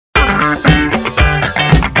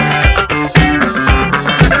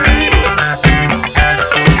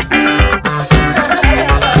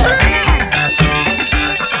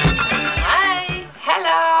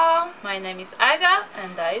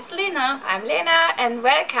Lena and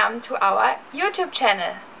welcome to our YouTube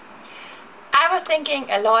channel. I was thinking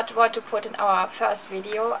a lot what to put in our first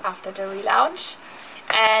video after the relaunch,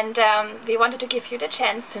 and we wanted to give you the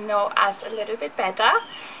chance to know us a little bit better,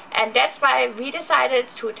 and that's why we decided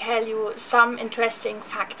to tell you some interesting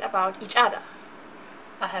fact about each other.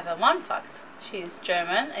 I have one fact. She is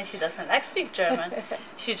German and she doesn't like speak German.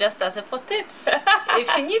 She just does it for tips if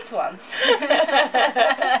she needs ones.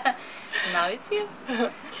 Now it's you.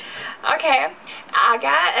 Okay,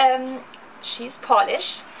 Aga, she's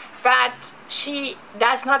Polish, but she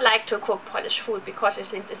does not like to cook Polish food because she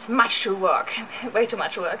thinks it's much too work, way too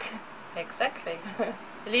much work. Exactly.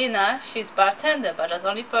 Lena, she's bartender, but that's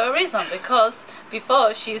only for a reason, because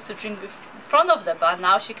before she used to drink in front of the bar,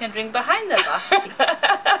 now she can drink behind the bar.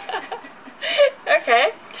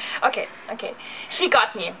 Okay. She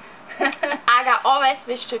got me. Aga always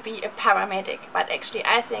wished to be a paramedic, but actually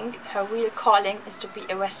I think her real calling is to be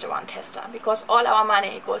a restaurant tester, because all our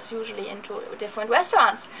money goes usually into different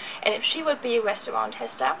restaurants, and if she would be a restaurant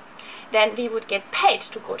tester, then we would get paid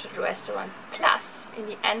to go to the restaurant. Plus, in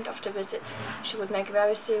the end of the visit, she would make a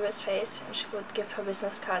very serious face and she would give her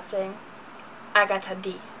business card saying, Agatha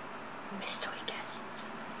D, mystery guest.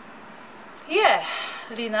 Yeah,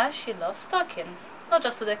 Lena, she loves talking. Not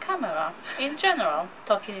just to the camera, in general.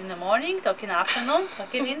 Talking in the morning, talking in the afternoon,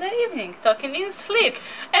 talking in the evening, talking in sleep,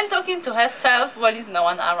 and talking to herself when there's no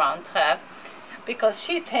one around her. Because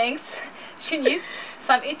she thinks she needs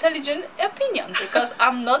some intelligent opinion, because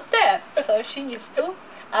I'm not there. So she needs to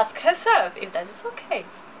ask herself if that is okay.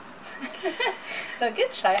 Don't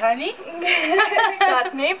get shy, honey.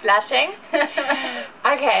 Got me blushing.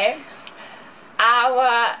 Okay.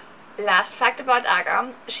 Our last fact about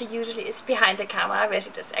Aga, she usually is behind the camera where she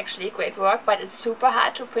does actually great work, but it's super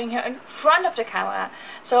hard to bring her in front of the camera.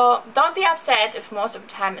 So don't be upset if most of the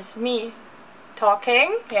time it's me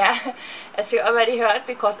talking, yeah, as we already heard,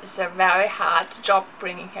 because it's a very hard job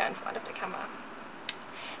bringing her in front of the camera.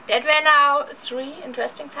 That were now 3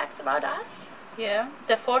 interesting facts about us. Yeah,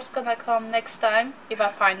 the 4th's gonna come next time, if I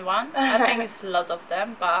find one. I think it's lots of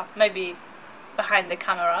them, but maybe behind the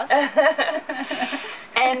cameras.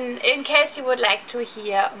 And in case you would like to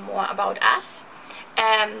hear more about us,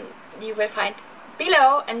 you will find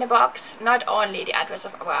below in the box not only the address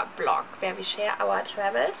of our blog where we share our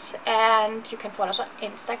travels, and you can follow us on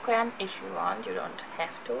Instagram if you want. You don't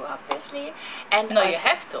have to, obviously. And no, you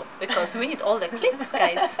have to, because we need all the clicks,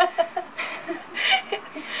 guys.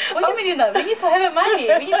 What do you mean you know? We need to have money.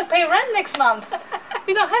 We need to pay rent next month.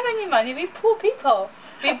 We don't have any money. We poor people.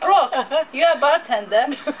 We broke. You're a bartender.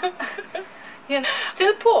 You're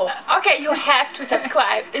still poor. Okay, you have to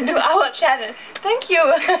subscribe into our channel. Thank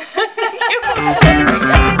you.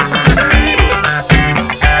 Thank you.